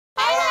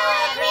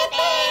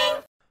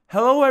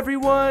Hello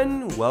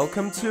everyone!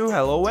 Welcome to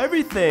Hello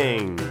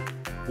Everything!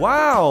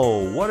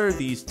 Wow, what are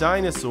these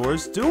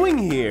dinosaurs doing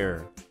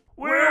here?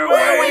 We're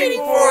waiting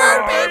for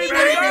our baby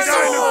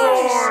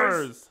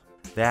dinosaurs!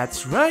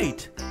 That's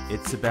right!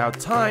 It's about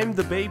time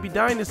the baby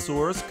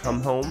dinosaurs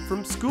come home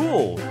from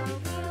school.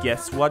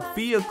 Guess what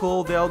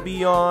vehicle they'll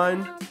be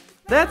on?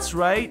 That's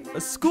right,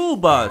 a school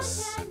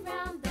bus!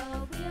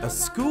 A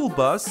school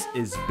bus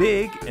is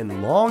big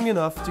and long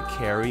enough to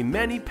carry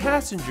many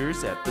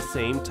passengers at the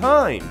same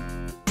time.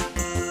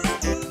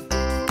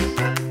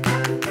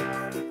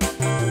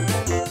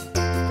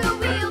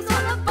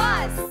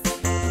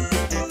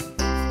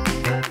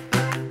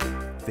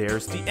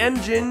 There's the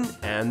engine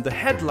and the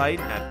headlight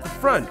at the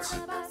front.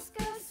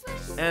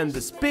 And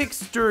this big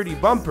sturdy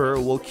bumper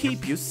will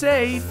keep you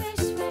safe.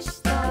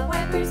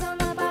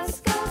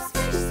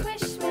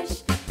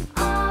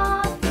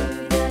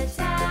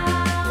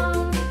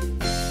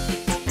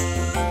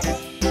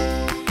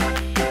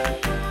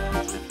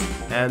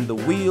 And the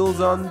wheels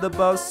on the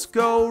bus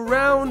go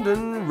round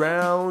and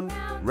round,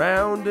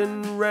 round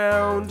and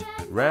round,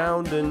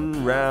 round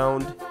and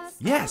round.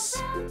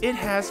 Yes, it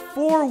has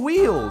 4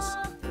 wheels.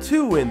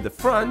 2 in the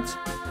front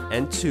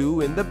and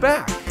 2 in the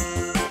back. The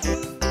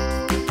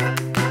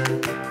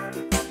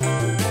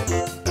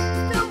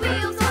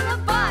wheels on the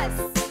bus.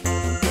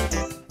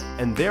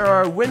 And there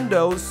are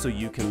windows so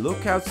you can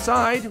look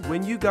outside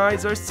when you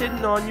guys are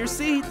sitting on your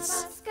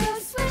seats. Go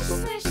swish,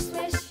 swish,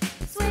 swish,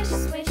 swish, swish,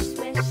 swish,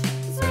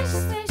 swish,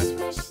 swish,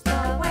 swish.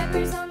 The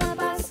wipers on the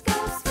bus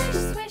go swish,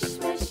 swish,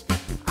 swish,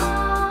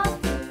 all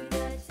through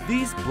the town.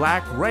 These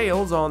black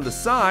rails on the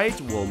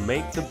sides will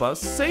make the bus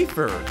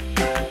safer.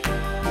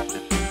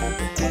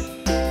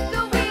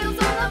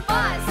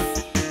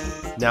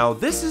 Now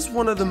this is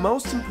one of the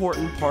most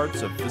important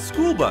parts of the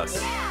school bus,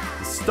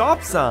 the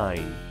stop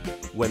sign.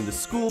 When the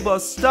school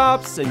bus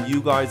stops and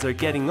you guys are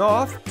getting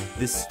off,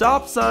 this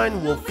stop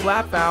sign will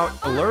flap out,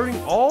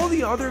 alerting all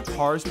the other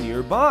cars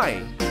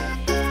nearby.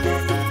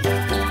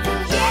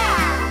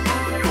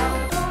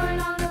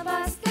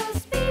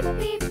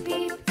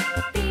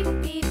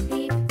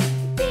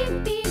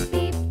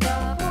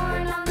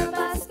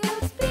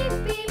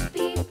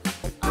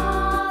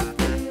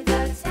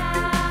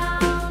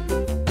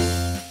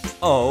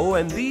 Oh,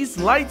 and these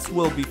lights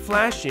will be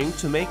flashing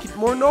to make it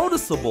more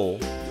noticeable.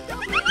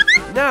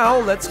 Now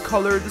let's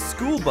color the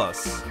school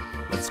bus.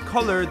 Let's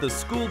color the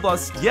school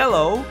bus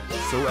yellow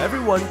so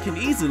everyone can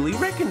easily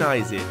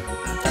recognize it.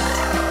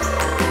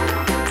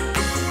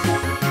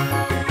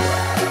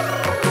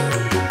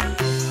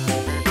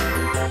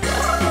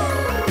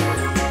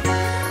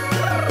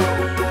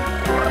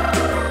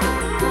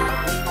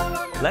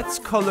 Let's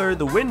color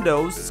the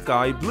windows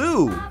sky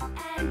blue.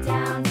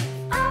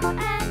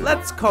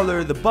 Let's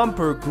color the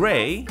bumper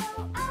gray,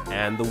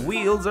 and the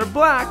wheels are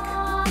black.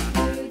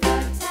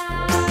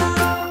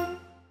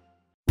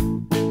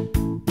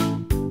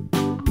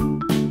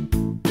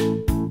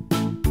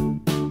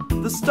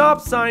 The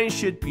stop sign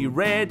should be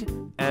red,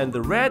 and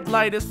the red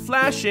light is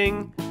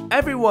flashing.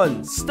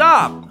 Everyone,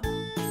 stop!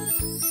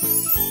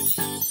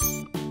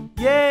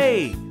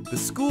 Yay! The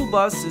school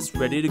bus is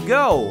ready to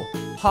go.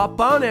 Hop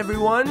on,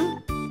 everyone!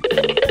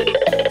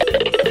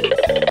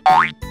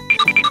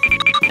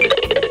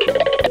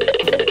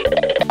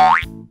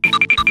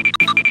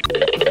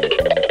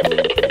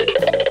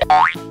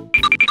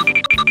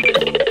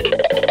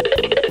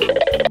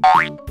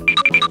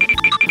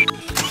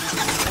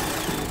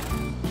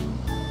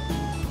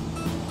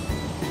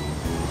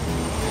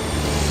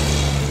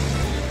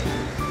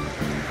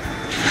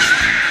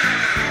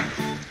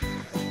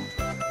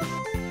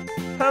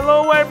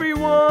 Hello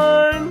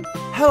everyone!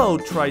 Hello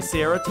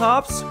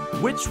Triceratops!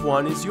 Which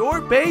one is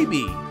your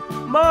baby?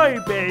 My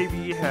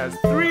baby has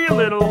 3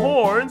 little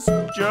horns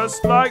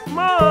just like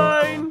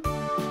mine.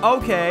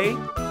 Okay,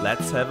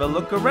 let's have a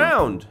look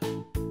around.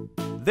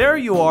 There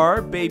you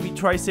are, baby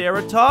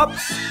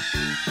Triceratops.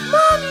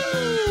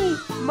 Mommy!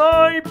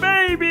 My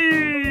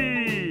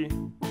baby!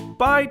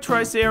 Bye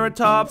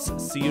Triceratops,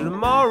 see you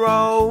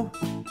tomorrow.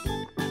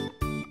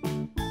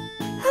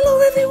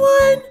 Hello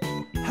everyone!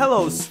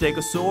 Hello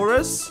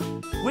Stegosaurus.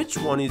 Which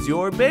one is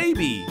your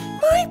baby?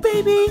 My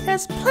baby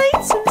has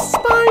plates and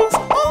spines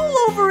all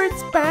over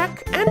its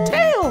back and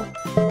tail,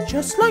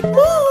 just like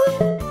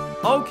mine.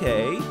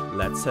 Okay,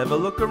 let's have a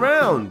look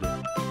around.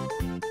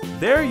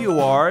 There you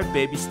are,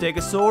 baby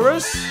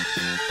Stegosaurus.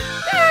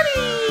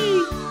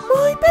 Daddy!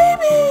 My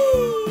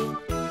baby!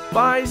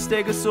 Bye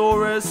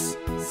Stegosaurus.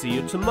 See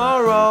you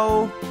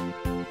tomorrow.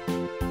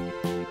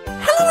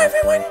 Hello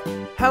everyone!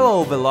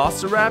 Hello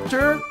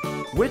Velociraptor.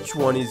 Which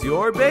one is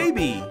your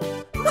baby?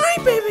 My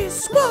baby is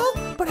small,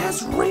 but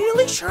has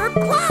really sharp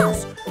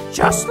claws,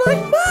 just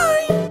like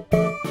mine.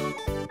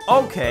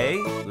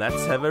 Okay,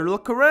 let's have a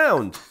look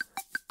around.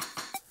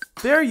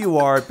 There you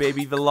are,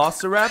 baby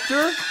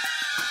Velociraptor.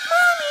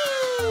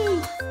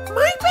 Mommy!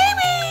 My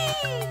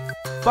baby!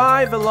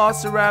 Bye,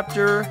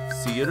 Velociraptor.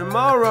 See you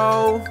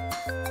tomorrow.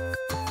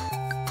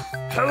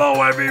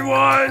 Hello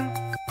everyone!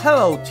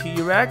 Hello,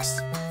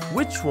 T-Rex.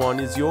 Which one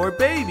is your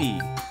baby?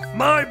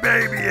 My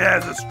baby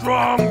has a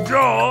strong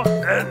jaw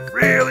and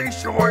really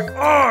short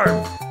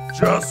arms,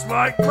 just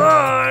like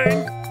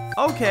mine.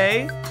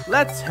 Okay,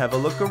 let's have a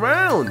look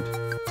around.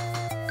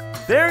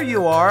 There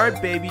you are,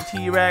 baby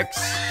T-Rex.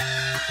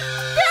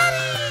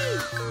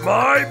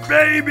 My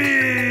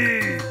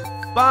baby!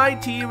 Bye,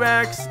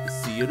 T-Rex.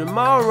 See you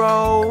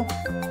tomorrow.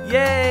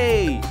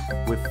 Yay!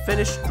 We've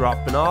finished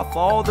dropping off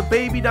all the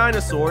baby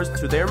dinosaurs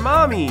to their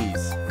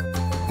mommies.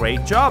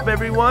 Great job,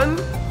 everyone.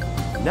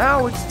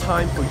 Now it's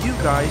time for you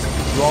guys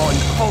to draw and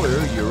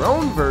color your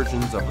own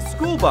versions of a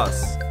school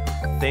bus.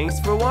 Thanks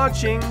for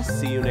watching.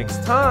 See you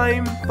next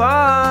time.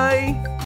 Bye!